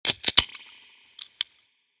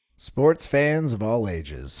Sports fans of all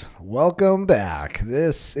ages, welcome back.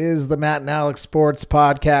 This is the Matt and Alex Sports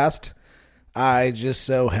Podcast. I just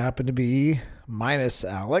so happen to be minus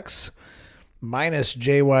Alex, minus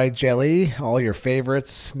JY Jelly, all your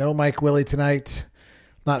favorites. No Mike Willie tonight.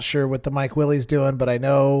 Not sure what the Mike Willie's doing, but I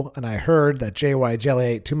know and I heard that JY Jelly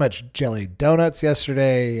ate too much jelly donuts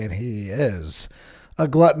yesterday, and he is a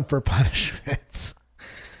glutton for punishments.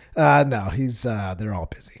 No, they're all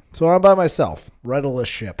busy. So I'm by myself, rudderless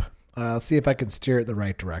ship. See if I can steer it the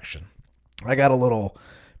right direction. I got a little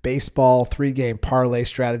baseball 3-game parlay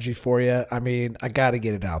strategy for you. I mean, I got to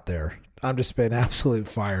get it out there. I'm just been absolute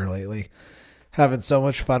fire lately. Having so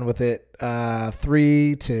much fun with it.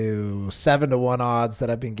 3 to 7 to 1 odds that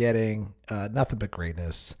I've been getting. Nothing but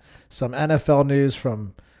greatness. Some NFL news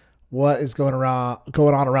from what is going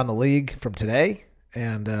on around the league from today.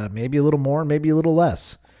 And maybe a little more, maybe a little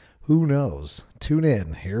less. Who knows? Tune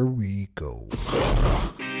in. Here we go.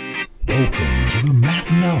 Welcome to the Matt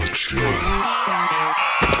and Alex Show.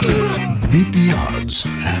 Beat the odds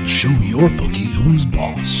and show your bookie who's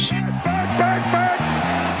boss.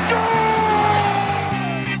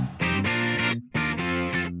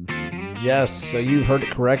 Yes, so you heard it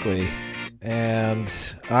correctly. And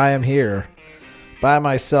I am here by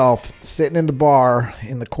myself, sitting in the bar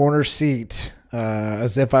in the corner seat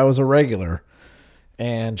as if I was a regular.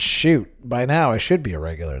 And shoot, by now I should be a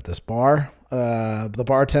regular at this bar. The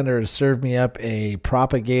bartender has served me up a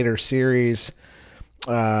Propagator Series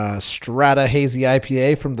Strata Hazy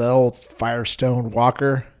IPA from the old Firestone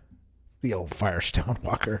Walker. The old Firestone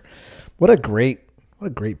Walker. What a great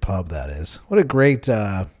pub that is. What a great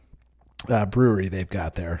brewery they've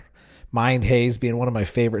got there. Mind Haze being one of my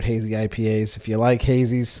favorite hazy IPAs. If you like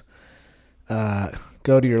hazies,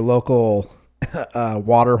 go to your local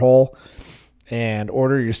water hole and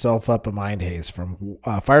order yourself up a Mind Haze from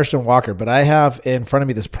Firestone Walker. But I have in front of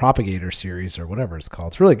me this Propagator Series or whatever it's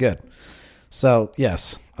called. It's really good. So,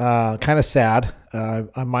 yes, kind of sad.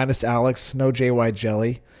 I'm minus Alex, no JY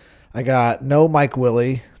Jelly. I got no Mike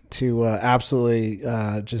Willie to absolutely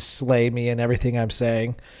just slay me in everything I'm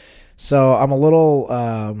saying. So I'm a little,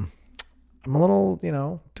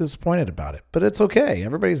 disappointed about it. But it's okay.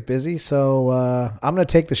 Everybody's busy. So I'm going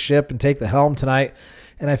to take the ship and take the helm tonight.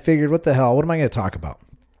 And I figured, what the hell? What am I going to talk about?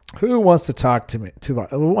 Who wants to talk to me? Who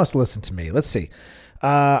wants to listen to me? Let's see.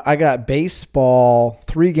 I got baseball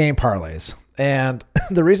 3-game parlays. And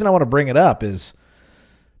the reason I want to bring it up is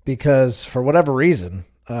because for whatever reason,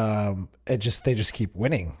 they just keep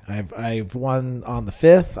winning. I've won on the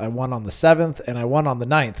 5th, I won on the 7th, and I won on the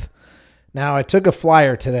 9th. Now, I took a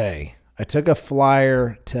flyer today. I took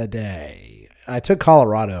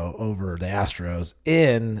Colorado over the Astros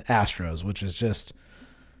in Astros, which is just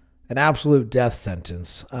an absolute death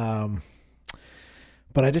sentence. But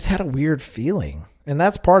I just had a weird feeling, and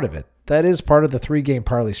that's part of it. That is part of the 3-game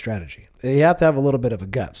parlay strategy. You have to have a little bit of a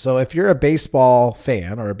gut. So if you're a baseball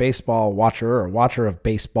fan or a baseball watcher or watcher of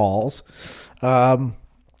baseballs,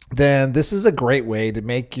 then this is a great way to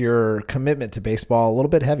make your commitment to baseball a little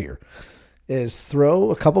bit heavier, is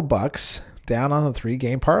throw a couple bucks down on the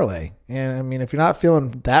 3-game parlay. And I mean, if you're not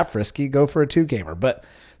feeling that frisky, go for a 2-gamer. But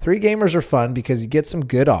 3-gamers are fun because you get some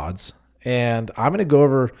good odds. And I'm going to go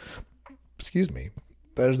over,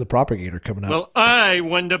 there's the propagator coming up. Well, I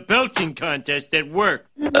won the belching contest at work.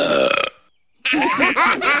 I'm going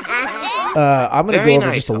to go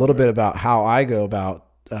over just a little bit about how I go about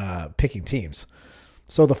picking teams.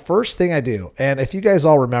 So the first thing I do, and if you guys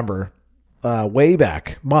all remember, way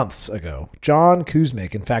back months ago, John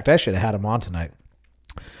Kuzmic, in fact, I should have had him on tonight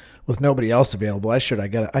with nobody else available. I could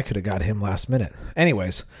have got him last minute.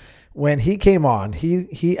 Anyways, when he came on,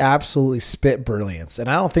 he absolutely spit brilliance, and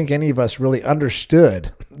I don't think any of us really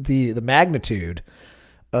understood the magnitude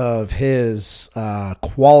of his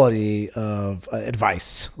quality of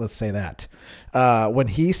advice. Let's say that when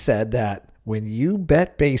he said that when you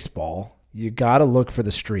bet baseball, you got to look for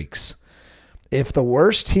the streaks. If the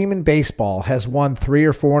worst team in baseball has won 3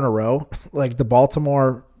 or 4 in a row, like the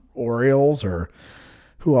Baltimore Orioles, or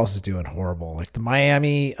who else is doing horrible? Like the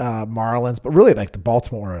Miami Marlins, but really like the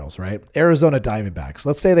Baltimore Orioles, right? Arizona Diamondbacks.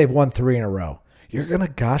 Let's say they've won 3 in a row. You're going to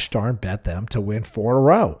gosh darn bet them to win 4 in a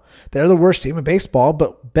row. They're the worst team in baseball,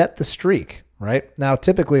 but bet the streak, right? Now,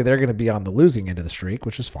 typically they're going to be on the losing end of the streak,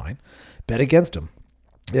 which is fine. Bet against them.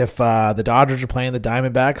 If the Dodgers are playing the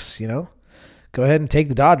Diamondbacks, go ahead and take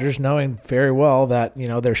the Dodgers, knowing very well that,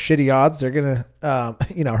 they're shitty odds. They're going to,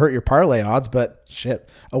 hurt your parlay odds, but shit,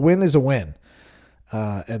 a win is a win.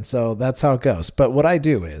 And so that's how it goes. But what I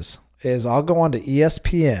do is I'll go on to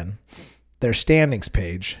ESPN, their standings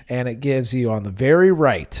page, and it gives you on the very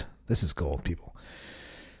right, this is gold, people,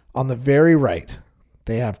 on the very right,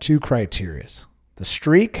 they have two criterias: the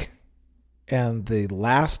streak and the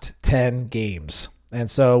last 10 games. And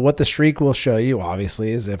so what the streak will show you,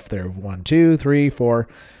 obviously, is if they're 1, 2, 3, 4.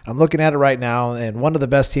 I'm looking at it right now, and one of the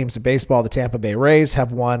best teams in baseball, the Tampa Bay Rays,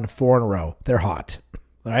 have won 4 in a row. They're hot.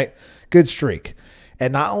 All right? Good streak.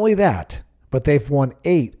 And not only that, but they've won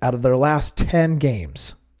 8 out of their last 10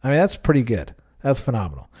 games. I mean, that's pretty good. That's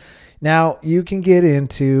phenomenal. Now, you can get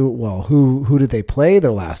into, well, who did they play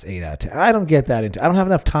their last 8 out of 10? I don't get that into. I don't have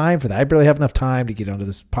enough time for that. I barely have enough time to get onto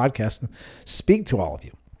this podcast and speak to all of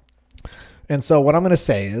you. And so what I'm going to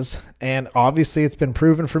say is, and obviously it's been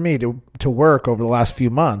proven for me to work over the last few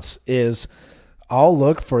months, is I'll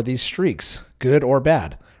look for these streaks, good or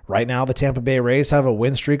bad. Right now, the Tampa Bay Rays have a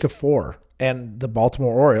win streak of 4. And the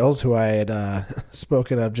Baltimore Orioles, who I had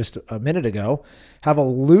spoken of just a minute ago, have a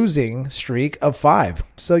losing streak of 5.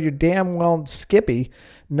 So you're damn well, Skippy,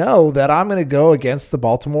 know that I'm going to go against the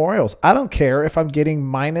Baltimore Orioles. I don't care if I'm getting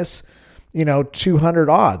minus, 200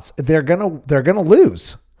 odds. They're gonna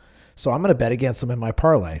lose. So I'm going to bet against them in my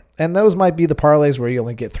parlay. And those might be the parlays where you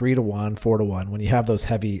only get 3-1, 4-1 when you have those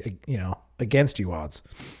heavy, against you odds.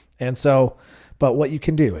 And so, but what you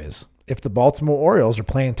can do is, if the Baltimore Orioles are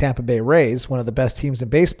playing Tampa Bay Rays, one of the best teams in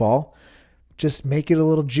baseball, just make it a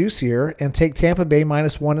little juicier and take Tampa Bay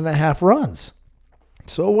minus 1.5 runs.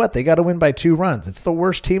 So what? They got to win by 2 runs. It's the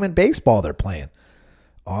worst team in baseball they're playing.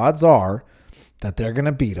 Odds are that they're going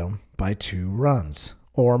to beat them by 2 runs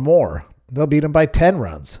or more. They'll beat them by 10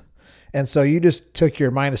 runs. And so you just took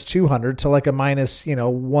your minus 200 to like a minus,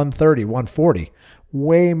 130, 140.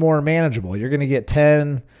 Way more manageable. You're going to get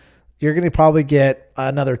 10. You're going to probably get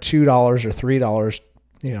another $2 or $3,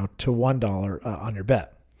 to $1 on your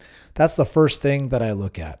bet. That's the first thing that I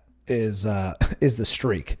look at is the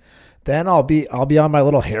streak. Then I'll be on my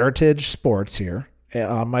little Heritage Sports here,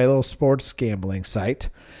 on my little sports gambling site,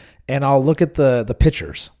 and I'll look at the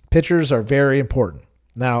pitchers. Pitchers are very important.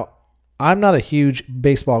 Now, I'm not a huge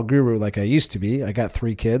baseball guru like I used to be. I got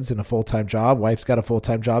 3 kids and a full-time job. Wife's got a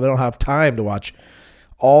full-time job. I don't have time to watch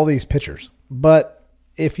all these pitchers. But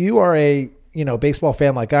if you are a, baseball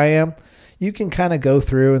fan like I am, you can kind of go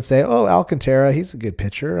through and say, oh, Alcantara, he's a good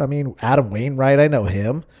pitcher. I mean, Adam Wainwright, I know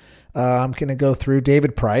him. I'm going to go through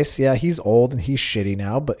David Price. Yeah, he's old and he's shitty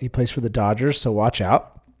now, but he plays for the Dodgers, so watch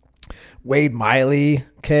out. Wade Miley,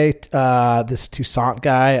 okay, this Toussaint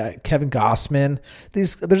guy, Kevin Gossman.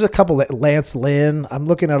 There's a couple, Lance Lynn. I'm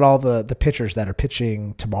looking at all the pitchers that are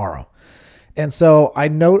pitching tomorrow. And so I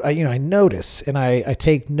notice and I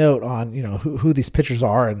take note on, who these pitchers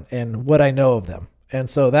are and what I know of them. And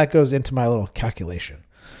so that goes into my little calculation.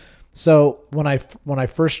 So when I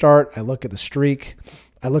first start, I look at the streak,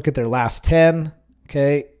 I look at their last 10,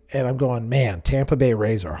 okay, and I'm going, man, Tampa Bay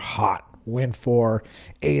Rays are hot. Win 4,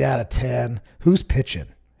 8 out of 10. Who's pitching?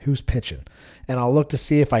 And I'll look to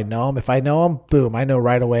see if I know them. If I know them, boom, I know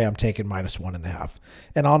right away I'm taking minus 1.5.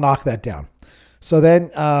 And I'll knock that down. So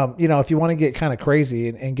then, if you want to get kind of crazy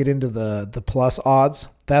and get into the plus odds,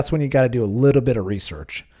 that's when you got to do a little bit of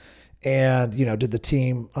research. And, did the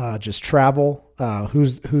team just travel?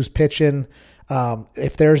 Who's pitching?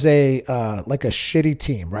 If there's a shitty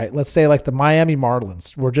team, right? Let's say like the Miami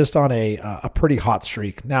Marlins were just on a pretty hot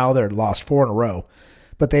streak. Now they're lost 4 in a row,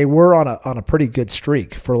 but they were on a pretty good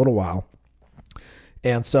streak for a little while.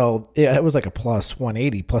 And so it was like a plus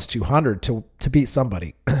 180, plus 200 to beat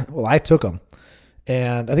somebody. Well, I took them.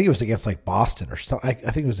 And I think it was against like Boston or something.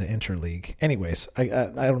 I think it was an interleague. Anyways, I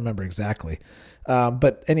don't remember exactly.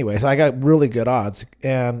 But anyways, I got really good odds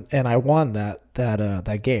and I won that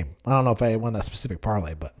game. I don't know if I won that specific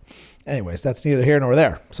parlay, but anyways, that's neither here nor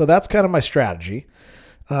there. So that's kind of my strategy.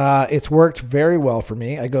 It's worked very well for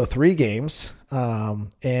me. I go 3 games,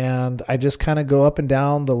 and I just kind of go up and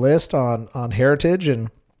down the list on Heritage.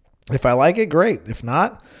 And if I like it, great. If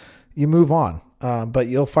not, you move on. But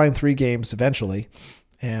you'll find 3 games eventually,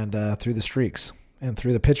 and through the streaks and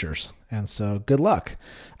through the pitchers. And so good luck.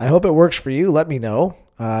 I hope it works for you. Let me know.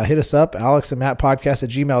 Hit us up,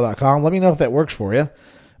 alexandmattpodcast@gmail.com. Let me know if that works for you.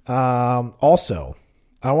 Also,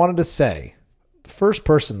 I wanted to say, the first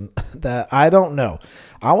person that I don't know,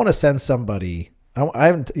 I want to send somebody. I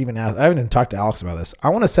haven't even talked to Alex about this. I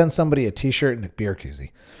want to send somebody a T-shirt and a beer koozie.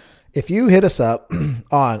 If you hit us up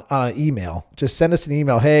on an email, just send us an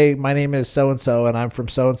email. Hey, my name is so-and-so, and I'm from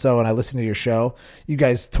so-and-so, and I listen to your show. You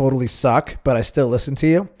guys totally suck, but I still listen to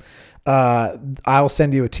you. I'll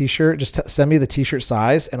send you a T-shirt. Just send me the T-shirt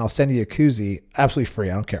size, and I'll send you a koozie absolutely free.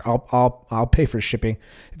 I don't care. I'll pay for shipping.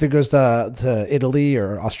 If it goes to Italy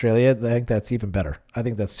or Australia, I think that's even better. I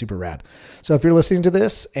think that's super rad. So if you're listening to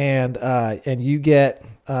this and you get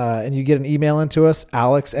an email into us,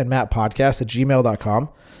 alexandmattpodcast@gmail.com,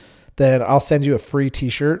 then I'll send you a free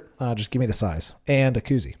t-shirt. Just give me the size and a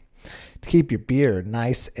koozie to keep your beer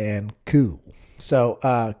nice and cool.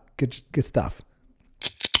 So good stuff.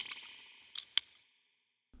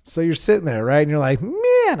 So you're sitting there, right? And you're like,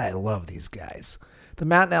 man, I love these guys. The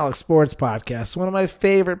Matt and Alex Sports Podcast is one of my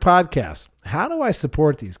favorite podcasts. How do I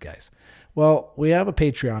support these guys? Well, we have a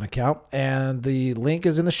Patreon account, and the link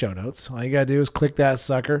is in the show notes. All you got to do is click that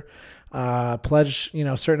sucker, pledge,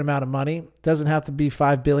 a certain amount of money. It doesn't have to be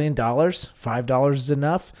 $5 billion. $5 is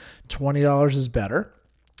enough. $20 is better.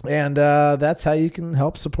 And that's how you can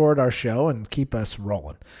help support our show and keep us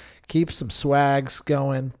rolling. Keep some swags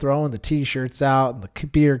going, throwing the T-shirts out and the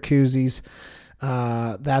beer koozies.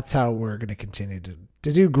 That's how we're going to continue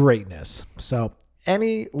to do greatness. So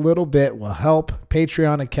any little bit will help.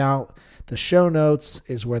 Patreon account. The show notes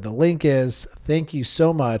is where the link is. Thank you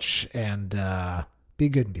so much, and be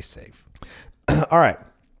good and be safe. All right.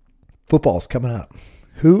 Football's coming up.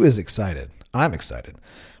 Who is excited? I'm excited.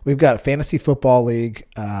 We've got a fantasy football league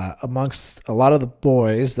amongst a lot of the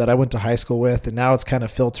boys that I went to high school with, and now it's kind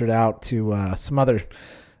of filtered out to some other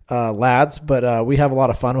lads, but we have a lot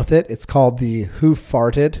of fun with it. It's called the Who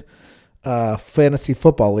Farted Fantasy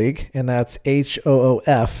Football League, and that's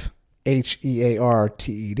HOOFHEARTED ?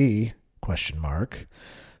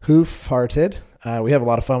 Who Farted? We have a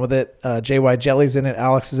lot of fun with it. JY Jelly's in it.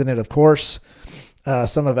 Alex is in it, of course.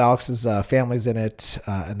 Some of Alex's family's in it,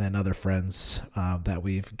 and then other friends that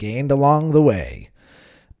we've gained along the way.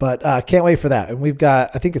 But can't wait for that. And we've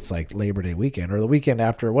got, I think it's like Labor Day weekend or the weekend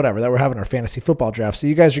after, whatever, that we're having our fantasy football draft. So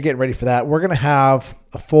you guys are getting ready for that. We're going to have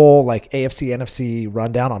a full like AFC, NFC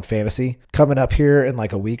rundown on fantasy coming up here in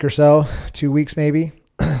like a week or so, 2 weeks maybe.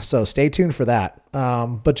 So stay tuned for that.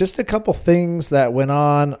 But just a couple things that went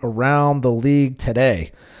on around the league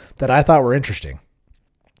today that I thought were interesting.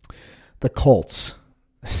 The Colts,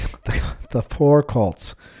 the poor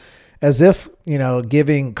Colts, as if,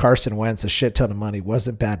 giving Carson Wentz a shit ton of money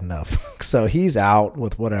wasn't bad enough. So he's out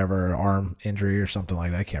with whatever arm injury or something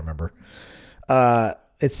like that. I can't remember.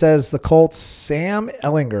 It says the Colts, Sam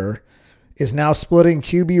Ehlinger is now splitting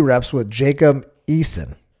QB reps with Jacob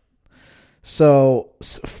Eason. So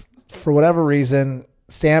for whatever reason,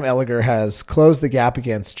 Sam Ehlinger has closed the gap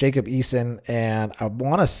against Jacob Eason. And I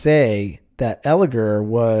want to say that Ehlinger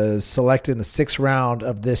was selected in the 6th round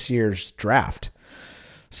of this year's draft.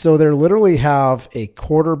 So they literally have a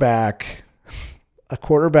quarterback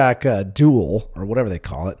duel or whatever they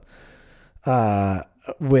call it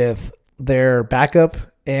with their backup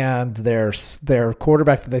and their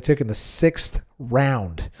quarterback that they took in the 6th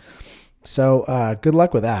round. So good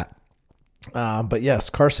luck with that. But yes,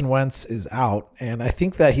 Carson Wentz is out, and I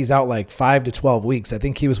think that he's out like 5 to 12 weeks. I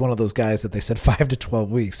think he was one of those guys that they said 5 to 12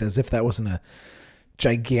 weeks, as if that wasn't a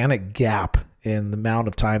gigantic gap in the amount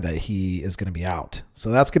of time that he is going to be out.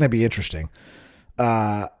 So that's going to be interesting.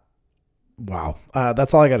 Wow.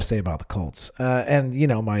 That's all I got to say about the Colts. And,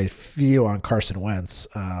 my view on Carson Wentz,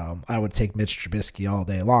 I would take Mitch Trubisky all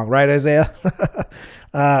day long. Right, Isaiah?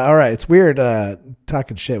 All right. It's weird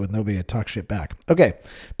talking shit with nobody to talk shit back. Okay.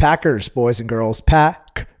 Packers, boys and girls.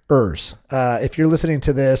 Packers. If you're listening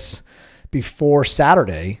to this before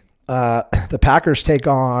Saturday, the Packers take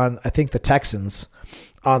on, I think, the Texans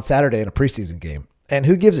on Saturday in a preseason game. And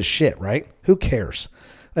who gives a shit, right? Who cares?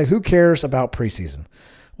 Like, who cares about preseason?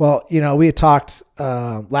 Well, we had talked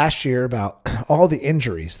last year about all the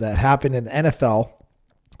injuries that happened in the NFL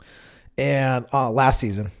and last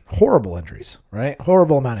season. Horrible injuries, right?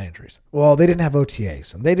 Horrible amount of injuries. Well, they didn't have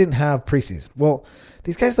OTAs and they didn't have preseason. Well,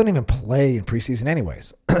 these guys don't even play in preseason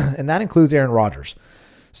anyways, and that includes Aaron Rodgers.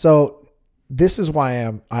 So this is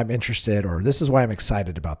why I'm interested, or this is why I'm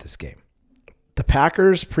excited about this game. The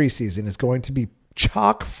Packers preseason is going to be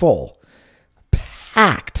chock full,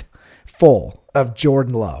 packed full of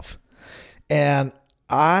Jordan Love. And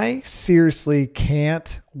I seriously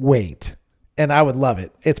can't wait. And I would love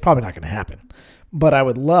it. It's probably not going to happen, but I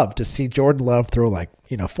would love to see Jordan Love throw 4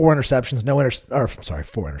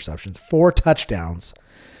 interceptions, 4 touchdowns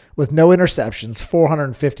with no interceptions,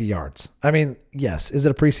 450 yards. I mean, yes. Is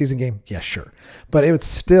it a preseason game? Yes, sure. But it would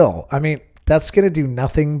still, that's going to do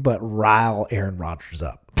nothing but rile Aaron Rodgers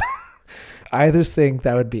up. I just think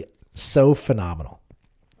that would be so phenomenal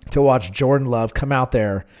to watch Jordan Love come out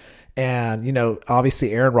there. And,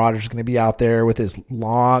 obviously Aaron Rodgers is going to be out there with his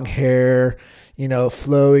long hair,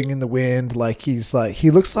 flowing in the wind.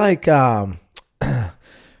 He looks like, oh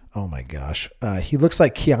my gosh. He looks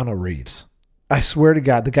like Keanu Reeves. I swear to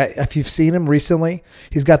God, the guy, if you've seen him recently,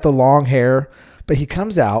 he's got the long hair, but he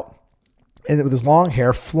comes out and with his long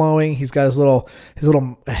hair flowing, he's got his little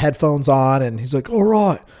headphones on and he's like, all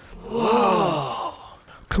right. Whoa.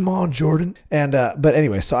 Come on, Jordan. And but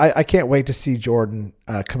anyway, so I can't wait to see Jordan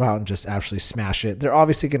come out and just actually smash it. They're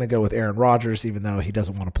obviously going to go with Aaron Rodgers, even though he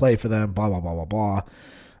doesn't want to play for them. Blah blah blah blah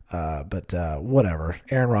blah. But whatever.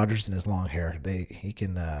 Aaron Rodgers and his long hair, he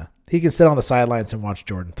can sit on the sidelines and watch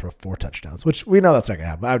Jordan throw 4 touchdowns, which we know that's not going to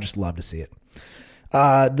happen. I would just love to see it.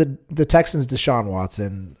 The Texans, Deshaun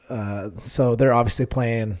Watson. So they're obviously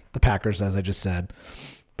playing the Packers, as I just said,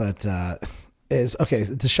 but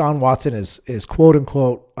Deshaun Watson is quote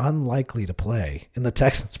unquote unlikely to play in the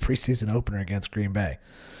Texans preseason opener against Green Bay,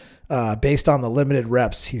 based on the limited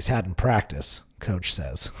reps he's had in practice. Coach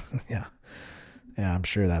says, yeah, I'm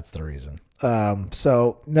sure that's the reason.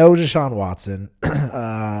 So no Deshaun Watson.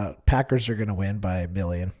 Packers are going to win by 1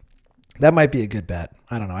 million. That might be a good bet.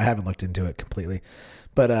 I don't know. I haven't looked into it completely,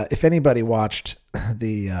 but if anybody watched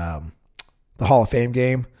the Hall of Fame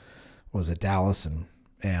game, was it Dallas and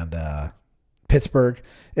Pittsburgh?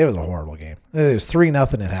 It was a horrible game. It was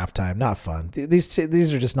 3-0 at halftime. Not fun. These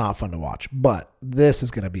are just not fun to watch. But this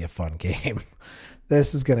is going to be a fun game.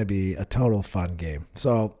 This is going to be a total fun game.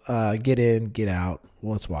 So get in, get out.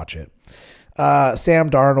 Let's watch it. Sam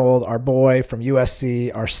Darnold, our boy from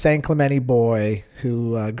USC, our San Clemente boy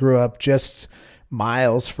who grew up just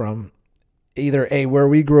miles from either where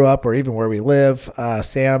we grew up or even where we live.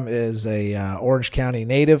 Sam is a Orange County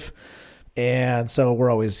native, and so we're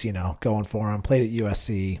always going for him. Played at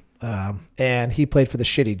USC, and he played for the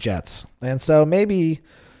shitty Jets. And so maybe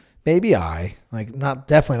definitely not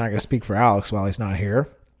going to speak for Alex while he's not here,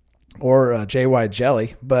 or JY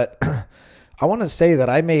Jelly, but I want to say that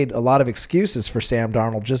I made a lot of excuses for Sam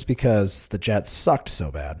Darnold just because the Jets sucked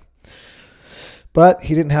so bad. But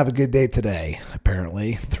he didn't have a good day today,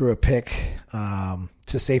 apparently. Threw a pick to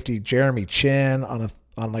safety Jeremy Chin on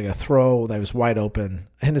a throw that was wide open.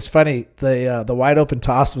 And it's funny, the wide open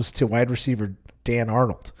toss was to wide receiver Dan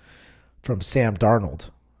Arnold from Sam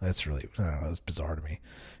Darnold. That's really, I don't know, it was bizarre to me.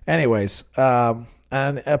 Anyways,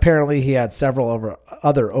 and apparently he had several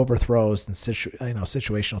other overthrows and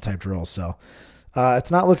situational type drills. So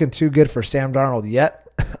it's not looking too good for Sam Darnold yet,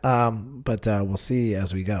 but we'll see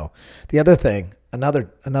as we go. The other thing, another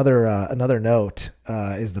note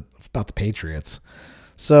is about the Patriots.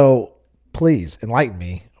 So please enlighten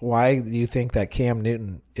me. Why do you think that Cam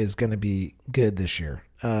Newton is going to be good this year?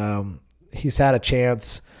 He's had a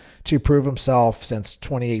chance to prove himself since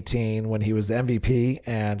 2018 when he was the MVP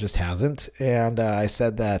and just hasn't. And I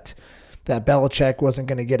said that Belichick wasn't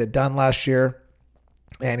going to get it done last year,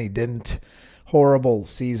 and he didn't. Horrible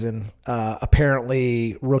season.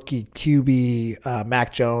 Apparently, rookie QB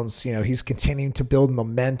Mac Jones, he's continuing to build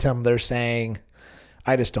momentum. They're saying,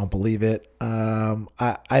 I just don't believe it.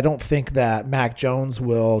 I don't think that Mac Jones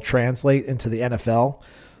will translate into the NFL.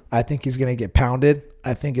 I think he's going to get pounded.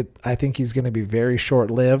 I think he's going to be very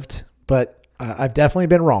short-lived, but I've definitely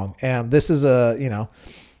been wrong. And this is an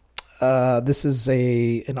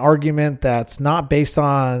argument that's not based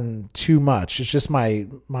on too much. It's just my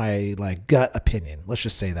gut opinion. Let's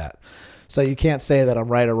just say that. So you can't say that I'm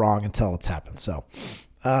right or wrong until it's happened. So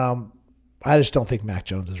I just don't think Mac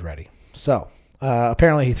Jones is ready. So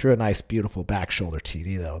apparently he threw a nice, beautiful back shoulder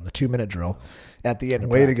TD though in the 2-minute drill at the end.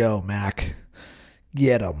 Way to go, Mac.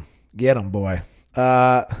 Get him, boy.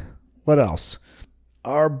 What else?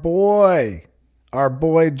 Our boy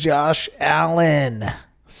Josh Allen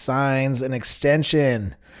signs an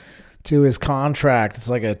extension to his contract. It's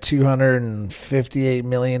like a $258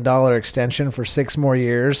 million extension for 6 more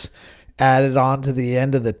years, added on to the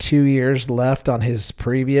end of the 2 years left on his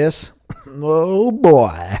previous. Oh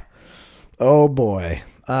boy.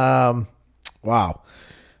 Wow.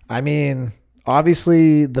 I mean,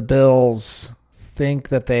 obviously the Bills think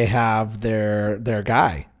that they have their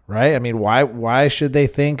guy, right? I mean, why should they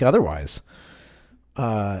think otherwise?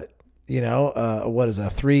 What is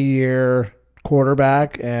a 3-year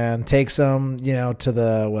quarterback and takes them, to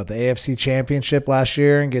the AFC Championship last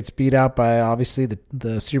year and gets beat out by obviously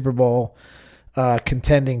the Super Bowl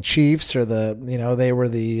contending Chiefs, or they were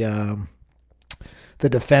the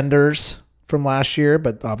defenders from last year,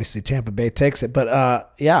 but obviously Tampa Bay takes it.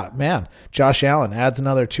 But Josh Allen adds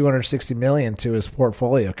another $260 million to his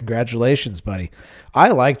portfolio. Congratulations, buddy. I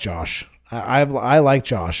like Josh. I like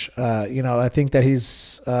Josh. I think that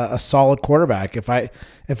he's a solid quarterback.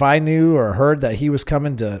 If I knew or heard that he was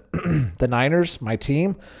coming to the Niners, my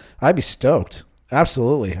team, I'd be stoked.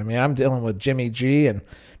 Absolutely. I mean, I'm dealing with Jimmy G and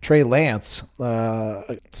Trey Lance.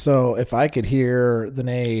 So if I could hear the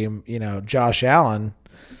name, Josh Allen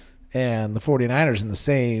and the 49ers in the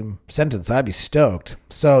same sentence, I'd be stoked.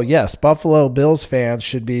 So yes, Buffalo Bills fans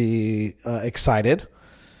should be excited.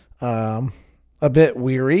 A bit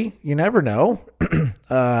weary. You never know.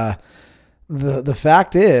 the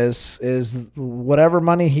fact is whatever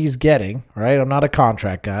money he's getting, right? I'm not a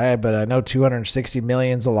contract guy, but I know $260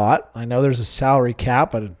 million is a lot. I know there's a salary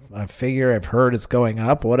cap, but I figure I've heard it's going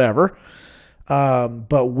up, whatever.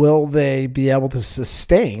 But will they be able to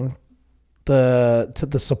sustain the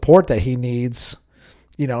support that he needs,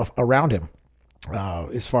 around him,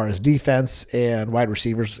 as far as defense and wide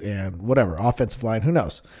receivers and whatever, offensive line, who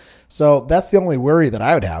knows? So that's the only worry that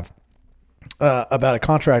I would have about a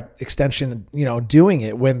contract extension, doing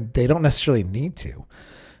it when they don't necessarily need to.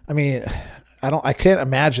 I mean, I can't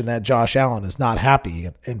imagine that Josh Allen is not happy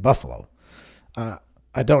in Buffalo.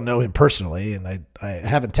 I don't know him personally, and I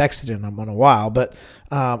haven't texted him in a while, but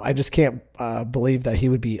I just can't believe that he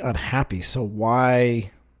would be unhappy. So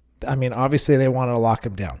why? I mean, obviously they wanted to lock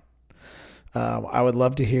him down. I would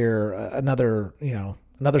love to hear another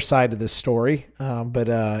side to this story, but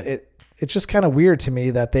it's just kind of weird to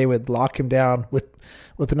me that they would lock him down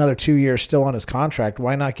with another 2 years still on his contract.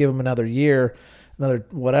 Why not give him another year, another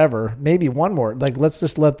whatever, maybe one more? Like, let's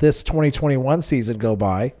just let this 2021 season go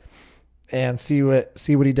by and see what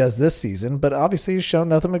he does this season. But obviously he's shown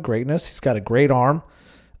nothing but greatness. He's got a great arm,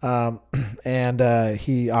 and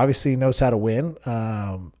he obviously knows how to win.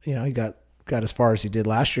 He got as far as he did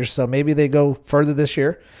last year. So maybe they go further this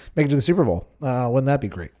year, make it to the Super Bowl. Wouldn't that be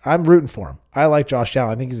great? I'm rooting for him. I like Josh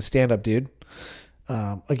Allen. I think he's a stand-up dude.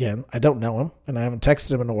 Again, I don't know him, and I haven't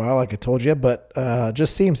texted him in a while, like I told you, but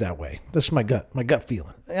just seems that way. This is my gut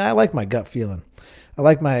feeling. I like my gut feeling. I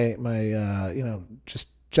like my just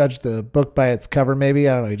judge the book by its cover, maybe.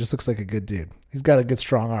 I don't know. He just looks like a good dude. He's got a good,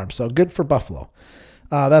 strong arm. So good for Buffalo.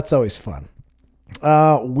 That's always fun.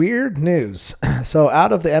 Weird news. So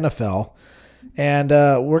out of the NFL, and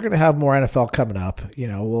we're going to have more NFL coming up.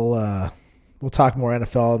 We'll talk more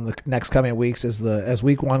NFL in the next coming weeks as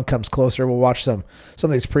week one comes closer. We'll watch some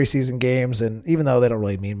of these preseason games, and even though they don't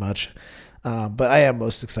really mean much, but I am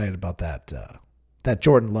most excited about that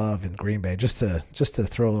Jordan Love in Green Bay, just to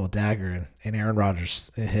throw a little dagger in Aaron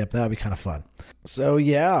Rodgers' hip. That would be kind of fun. So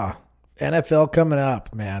yeah, NFL coming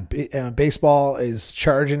up, man. Baseball is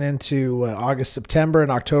charging into August, September,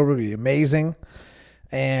 and October will be amazing.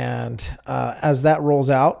 And as that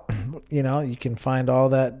rolls out, you can find all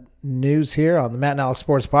that news here on the Matt and Alex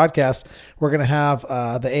Sports Podcast. We're going to have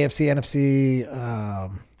the AFC, NFC,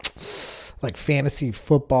 like fantasy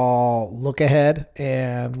football look ahead,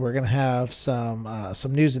 and we're going to have some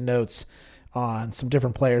news and notes on some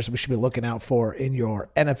different players we should be looking out for in your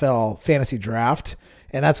NFL fantasy draft.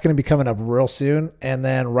 And that's going to be coming up real soon. And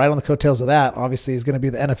then right on the coattails of that, obviously, is going to be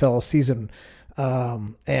the NFL season.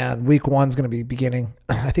 And week one's going to be beginning,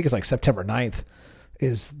 I think it's like September 9th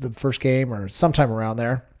is the first game, or sometime around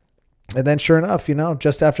there. And then sure enough,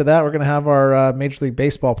 just after that, we're going to have our Major League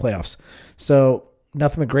Baseball playoffs. So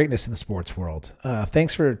nothing but greatness in the sports world.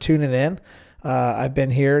 Thanks for tuning in. I've been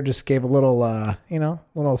here, just gave a little,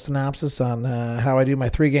 little synopsis on how I do my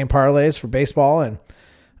 3-game parlays for baseball, and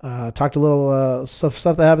talked a little stuff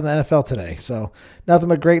that happened in the NFL today. So nothing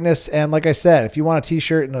but greatness. And like I said, if you want a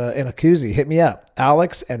t-shirt and a koozie, hit me up,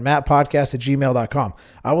 alexandmattpodcast@gmail.com.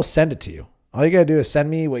 I will send it to you. All you got to do is send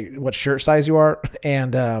me what shirt size you are,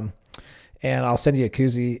 and I'll send you a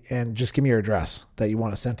koozie, and just give me your address that you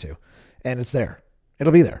want it sent to. And it's there.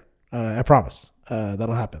 It'll be there. I promise.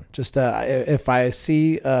 That'll happen. Just if I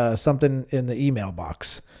see something in the email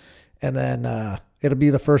box, and then it'll be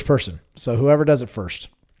the first person. So whoever does it first.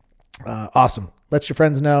 Awesome. Let your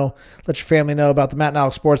friends know. Let your family know about the Matt and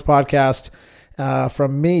Alex Sports Podcast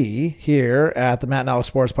from me here at the Matt and Alex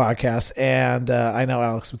Sports Podcast. And I know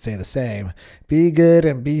Alex would say the same. Be good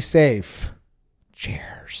and be safe.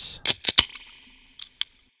 Cheers.